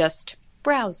aren't just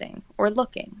browsing or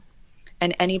looking.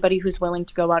 And anybody who's willing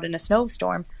to go out in a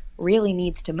snowstorm really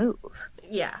needs to move.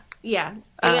 Yeah. Yeah.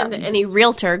 And any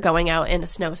realtor going out in a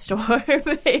snowstorm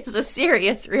is a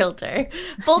serious realtor,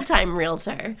 full-time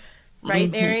realtor.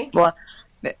 Right, Mary? Well,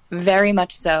 very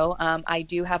much so. I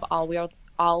do have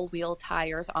all-wheel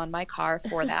tires on my car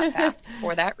for that fact,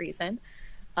 for that reason.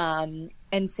 And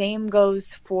same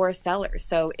goes for sellers.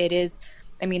 So it is,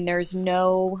 I mean, there's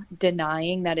no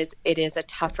denying that it is a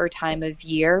tougher time of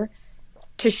year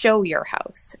to show your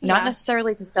house, not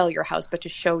necessarily to sell your house, but to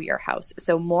show your house.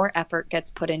 So more effort gets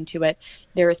put into it.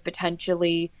 There is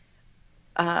potentially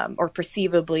or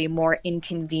perceivably more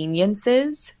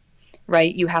inconveniences,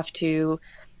 right? You have to,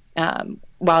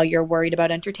 while you're worried about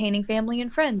entertaining family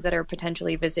and friends that are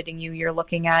potentially visiting you, you're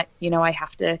looking at, you know, I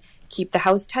have to keep the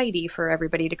house tidy for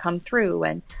everybody to come through.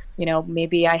 And, you know,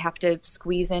 maybe I have to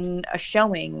squeeze in a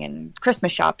showing and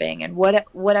Christmas shopping and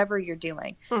whatever you're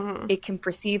doing. Mm-hmm. It can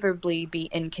perceivably be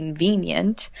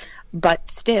inconvenient, but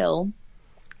still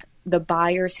the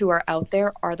buyers who are out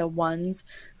there are the ones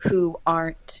who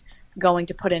aren't going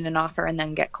to put in an offer and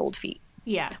then get cold feet.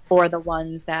 Yeah. Or the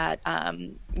ones that,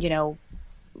 you know,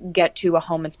 get to a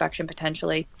home inspection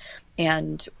potentially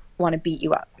and want to beat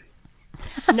you up.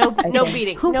 No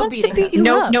beating. Who no wants beating. to beat you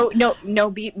up? No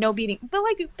beating. But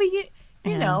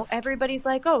you know, everybody's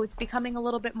like, oh, it's becoming a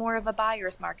little bit more of a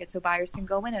buyer's market, so buyers can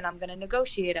go in and I'm going to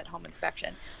negotiate at home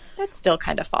inspection. That's still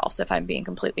kind of false, if I'm being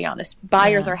completely honest.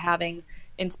 Buyers are having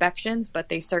inspections, but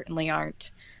they certainly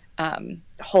aren't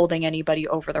holding anybody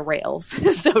over the rails,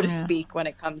 so to speak, when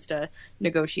it comes to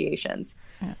negotiations.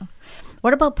 Yeah.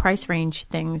 What about price range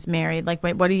things, Mary? Like,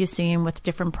 what are you seeing with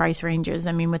different price ranges?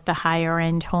 I mean, with the higher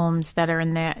end homes that are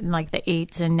in like the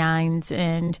 8s and 9s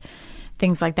and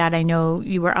things like that. I know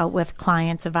you were out with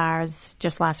clients of ours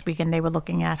just last week and they were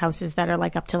looking at houses that are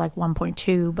like up to like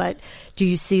 1.2, but do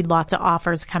you see lots of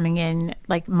offers coming in,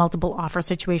 like multiple offer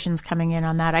situations coming in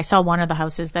on that? I saw one of the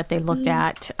houses that they looked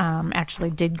at actually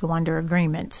did go under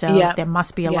agreement. So there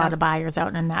must be a lot of buyers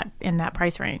out in that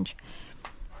price range.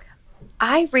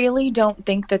 I really don't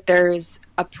think that there's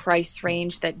a price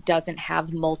range that doesn't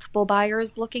have multiple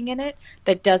buyers looking in it.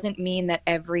 That doesn't mean that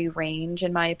every range,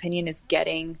 in my opinion, is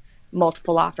getting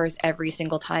multiple offers every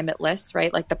single time it lists,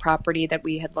 right? Like the property that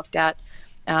we had looked at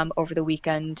over the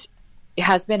weekend, it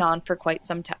has been on for quite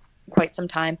some quite some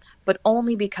time, but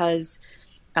only because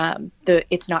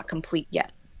it's not complete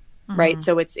yet. Right.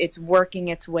 So it's working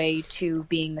its way to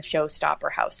being the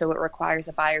showstopper house. So it requires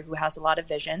a buyer who has a lot of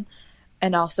vision,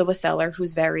 and also a seller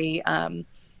who's very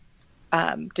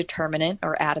determinate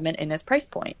or adamant in his price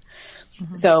point.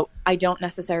 So I don't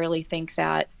necessarily think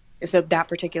that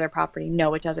particular property,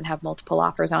 no, it doesn't have multiple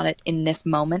offers on it in this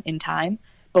moment in time,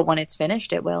 but when it's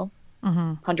finished, it will.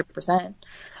 100%.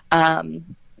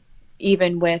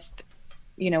 Even with,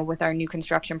 with our new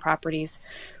construction properties,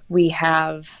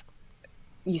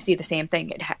 you see the same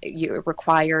thing. It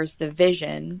requires the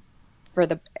vision for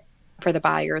the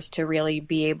buyers to really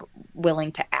be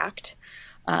willing to act.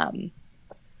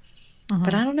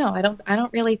 But I don't know. I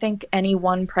don't really think any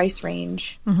one price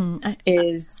range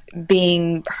is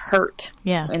being hurt.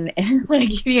 Yeah. And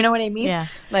like, you know what I mean? Yeah.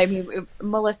 Like, I mean,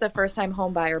 Melissa, first time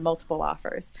home buyer, multiple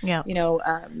offers. Yeah.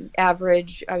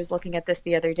 Average, I was looking at this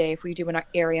the other day. If we do an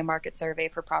area market survey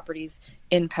for properties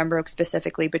in Pembroke,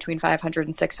 specifically between 500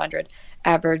 and 600,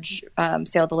 average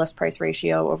sale to list price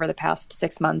ratio over the past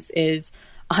 6 months is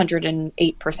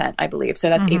 108%, I believe. So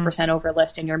that's 8% over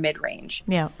list in your mid range.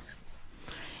 Yeah.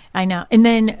 I know. And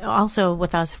then also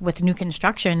with new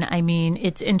construction, I mean,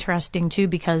 it's interesting too,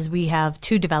 because we have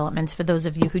two developments. For those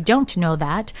of you who don't know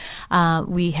that,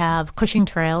 we have Cushing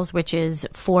Trails, which is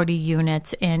 40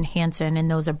 units in Hanson, and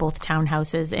those are both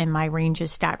townhouses. And my ranges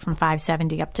start from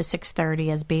 $570 up to $630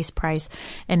 as base price.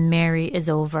 And Mary is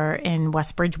over in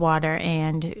West Bridgewater,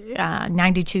 and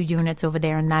 92 units over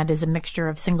there. And that is a mixture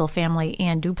of single family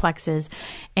and duplexes.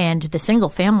 And the single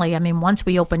family, I mean, once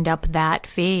we opened up that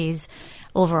phase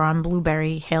over on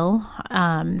Blueberry Hill,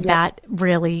 that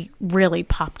really, really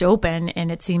popped open, and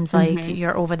it seems like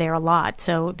you're over there a lot.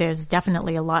 So there's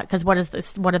definitely a lot. Because what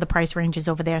are the price ranges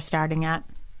over there starting at?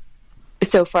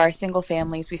 So for our single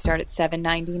families, we start at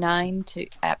 $799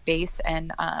 at base,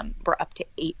 and we're up to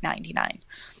 $899.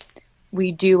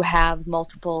 We do have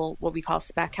multiple what we call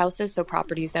spec houses, so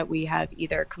properties that we have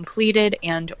either completed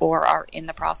and or are in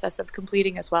the process of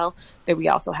completing as well, that we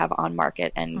also have on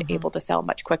market and able to sell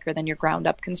much quicker than your ground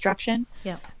up construction.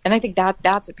 Yeah. And I think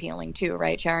that's appealing too,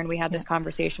 right, Sharon? We had this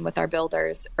conversation with our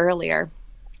builders earlier.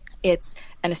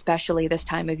 And especially this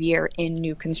time of year in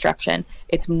new construction,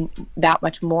 it's that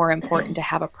much more important to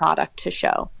have a product to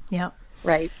show. Yeah.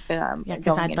 Right.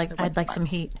 Because I'd like some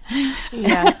heat.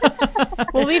 Yeah.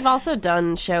 Well, we've also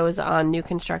done shows on new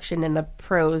construction and the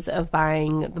pros of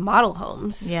buying the model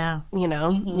homes. Yeah.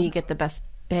 You get the best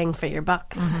bang for your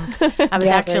buck. I was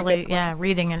actually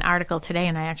reading an article today,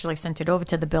 and I actually sent it over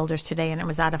to the builders today, and it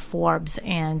was out of Forbes,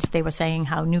 and they were saying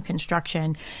how new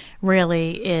construction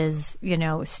really is,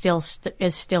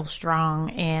 still strong,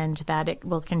 and that it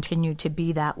will continue to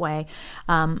be that way.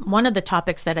 One of the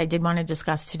topics that I did want to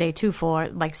discuss today too, for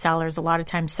like sellers, a lot of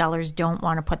times sellers don't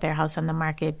want to put their house on the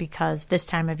market because this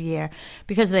time of year,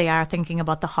 because they are thinking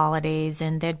about the holidays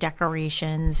and their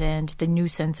decorations and the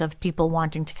nuisance of people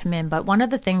wanting to come in. But one of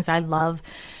the things I love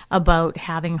about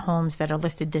having homes that are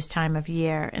listed this time of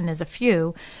year, and there's a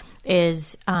few,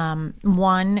 is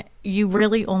one, you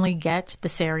really only get the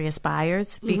serious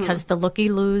buyers, because the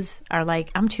looky-loos are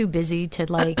like, I'm too busy to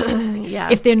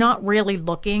if they're not really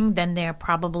looking, then they're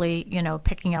probably,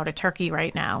 picking out a turkey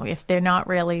right now. If they're not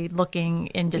really looking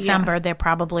in December, they're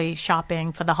probably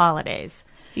shopping for the holidays.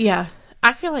 Yeah.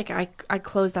 I feel like I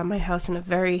closed on my house in a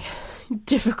very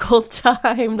difficult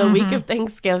time, the week of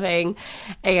Thanksgiving,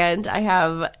 and I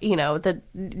have, the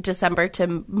December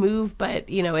to move, but,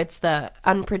 it's the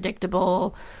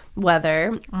unpredictable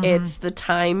weather. It's the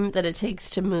time that it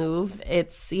takes to move.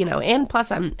 It's, and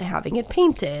plus I'm having it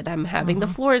painted. I'm having the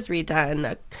floors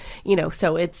redone,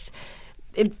 so it's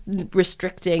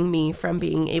restricting me from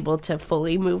being able to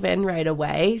fully move in right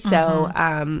away. So,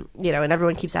 and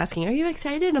everyone keeps asking, are you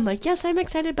excited? I'm like, yes, I'm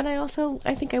excited, but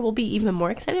I think I will be even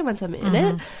more excited once I'm in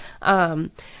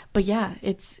it. But yeah,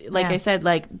 it's like I said,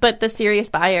 but the serious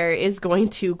buyer is going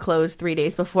to close 3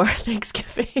 days before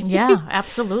Thanksgiving. Yeah,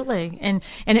 absolutely. And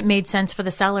it made sense for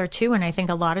the seller too. And I think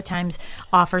a lot of times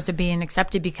offers are being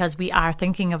accepted because we are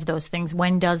thinking of those things.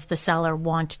 When does the seller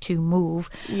want to move?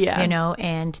 Yeah.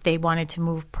 And they wanted to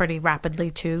move pretty rapidly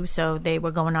too. So they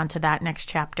were going on to that next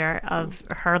chapter of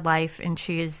her life. And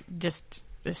she is just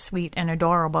sweet and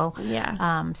adorable.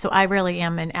 Yeah. So I really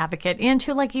am an advocate. And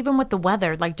too, like, even with the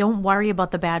weather, like, don't worry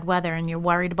about the bad weather and you're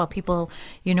worried about people,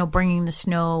 bringing the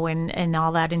snow and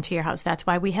all that into your house. That's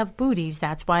why we have booties.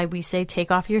 That's why we say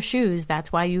take off your shoes.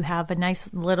 That's why you have a nice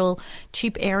little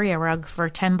cheap area rug for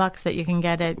 $10 that you can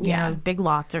get at, Big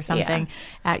Lots or something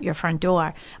at your front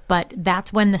door. But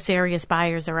that's when the serious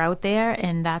buyers are out there,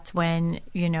 and that's when,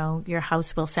 your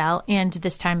house will sell. And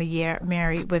this time of year,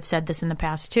 Mary, we've said this in the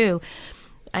past too,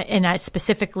 and I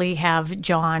specifically have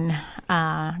John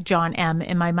M.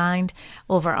 in my mind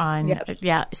over on,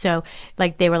 So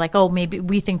like they were like, oh, maybe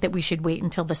we think that we should wait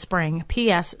until the spring.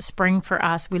 P.S. Spring for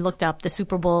us, we looked up, the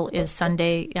Super Bowl is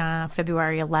Sunday,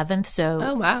 February 11th. So,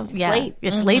 oh wow, late.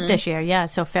 It's late this year. Yeah.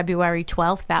 So February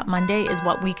 12th, that Monday is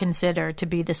what we consider to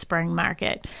be the spring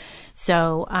market.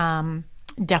 So,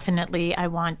 definitely, I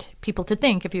want people to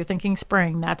think, if you're thinking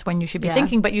spring, that's when you should be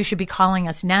thinking, but you should be calling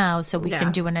us now so we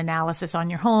can do an analysis on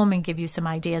your home and give you some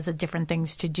ideas of different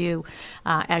things to do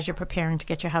as you're preparing to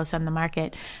get your house on the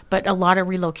market. But a lot of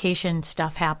relocation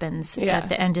stuff happens at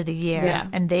the end of the year,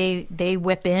 and they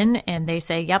whip in and they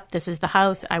say, yep, this is the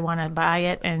house, I want to buy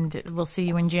it, and we'll see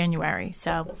you in January.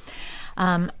 So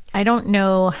I don't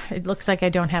know. It looks like I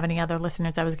don't have any other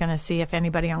listeners. I was going to see if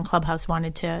anybody on Clubhouse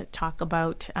wanted to talk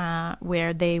about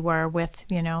where they were with,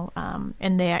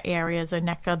 in their areas, a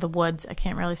neck of the woods. I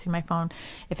can't really see my phone.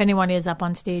 If anyone is up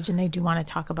on stage and they do want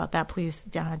to talk about that, please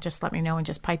just let me know and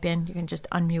just pipe in. You can just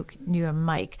unmute your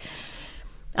mic.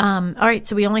 All right.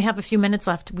 So we only have a few minutes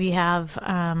left. We have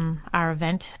our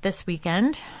event this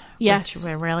weekend. Yes. Which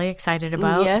we're really excited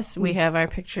about. Yes, we have our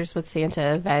Pictures with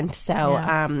Santa event.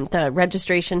 So the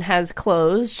registration has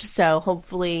closed. So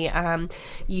hopefully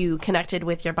you connected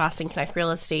with your Boston Connect real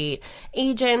estate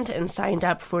agent and signed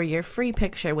up for your free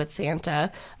picture with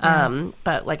Santa.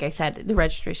 But like I said, the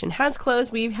registration has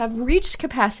closed. We have reached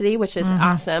capacity, which is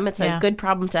awesome. It's a good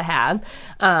problem to have.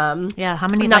 How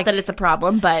many? Not that it's a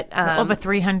problem, but over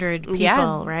 300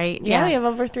 people, right? Yeah, we have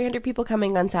over 300 people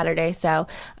coming on Saturday. So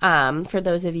for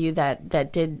those of you that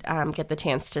did get the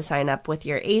chance to sign up with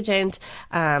your agent,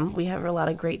 we have a lot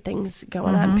of great things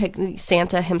going on.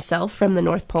 Santa himself from the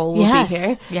North Pole will be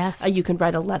here. Yes. You can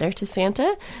write a letter to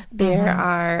Santa. There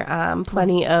are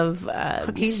plenty of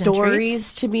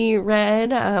stories to be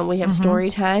read. We have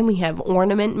story time. We have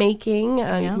ornament making. You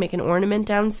can make an ornament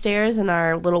downstairs in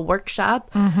our little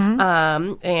workshop.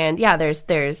 And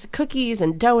there's cookies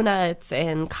and donuts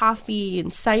and coffee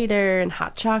and cider and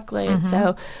hot chocolate.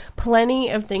 So plenty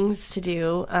of things to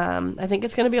do. I think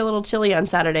it's going to be a little chilly on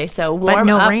Saturday, so warm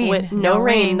up rain. with no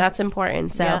rain. That's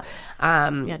important. So,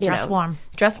 dress warm.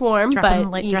 Dress warm,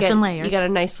 but dress in layers. You got a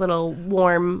nice little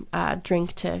warm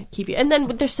drink to keep you. And then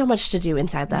there's so much to do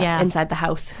inside the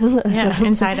house.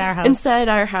 Inside our house. Inside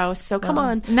our house. So come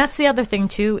on. And that's the other thing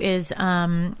too is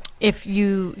if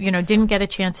you didn't get a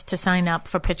chance to sign up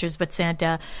for Pictures with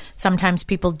Santa, sometimes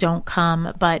people don't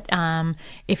come. But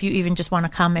if you even just want to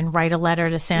come and write a letter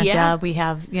to Santa, we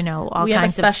have all kinds of... We have a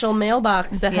special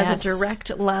mailbox that has a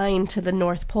direct line to the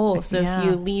North Pole. So if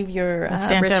you leave your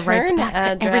Santa return writes back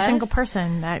address, to every single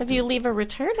person. If you leave a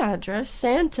return address,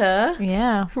 Santa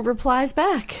replies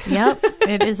back. Yep,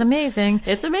 it is amazing.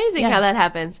 It's amazing how that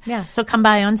happens. Yeah, so come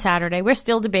by on Saturday. We're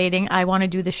still debating. I want to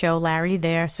do the show. Larry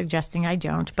there suggesting I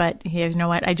don't, but you know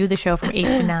what? I do the show from 8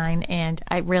 to 9, and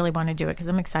I really want to do it because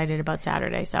I'm excited about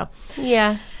Saturday. So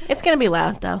yeah, it's going to be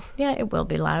loud though. Yeah, it will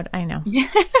be loud. I know. So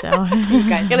you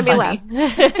guys, it's going to be loud.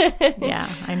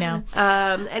 Yeah, I know.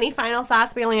 Any final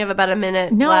thoughts? We only have about a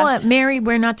minute left. Mary,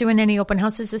 we're not doing any open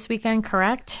houses this weekend,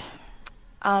 correct?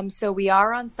 So we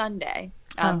are on Sunday,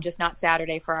 just not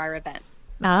Saturday for our event.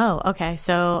 Oh, okay.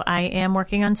 So I am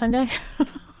working on Sunday.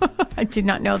 I did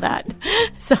not know that.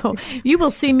 So you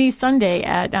will see me Sunday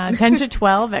at 10 to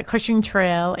 12 at Cushing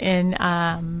Trail in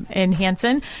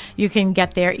Hanson. You can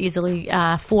get there easily,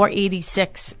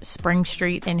 486 Spring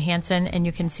Street in Hanson, and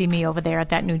you can see me over there at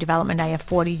that new development. I have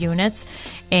 40 units.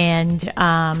 And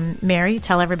Mary,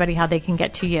 tell everybody how they can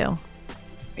get to you.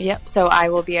 Yep. So I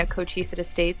will be at Cochise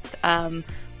Estates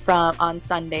on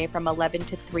Sunday from 11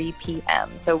 to 3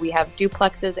 p.m. So we have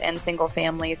duplexes and single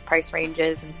families, price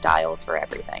ranges, and styles for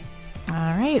everything. All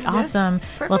right. Awesome.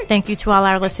 Well, thank you to all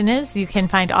our listeners. You can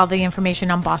find all the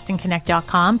information on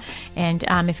bostonconnect.com. And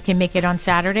if you can make it on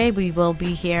Saturday, we will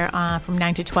be here from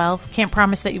 9 to 12. Can't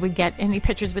promise that you would get any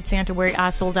Pictures with Santa.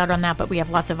 We're sold out on that, but we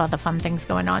have lots of other fun things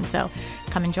going on. So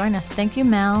come and join us. Thank you,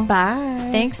 Mel. Bye.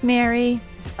 Thanks, Mary.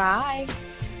 Bye.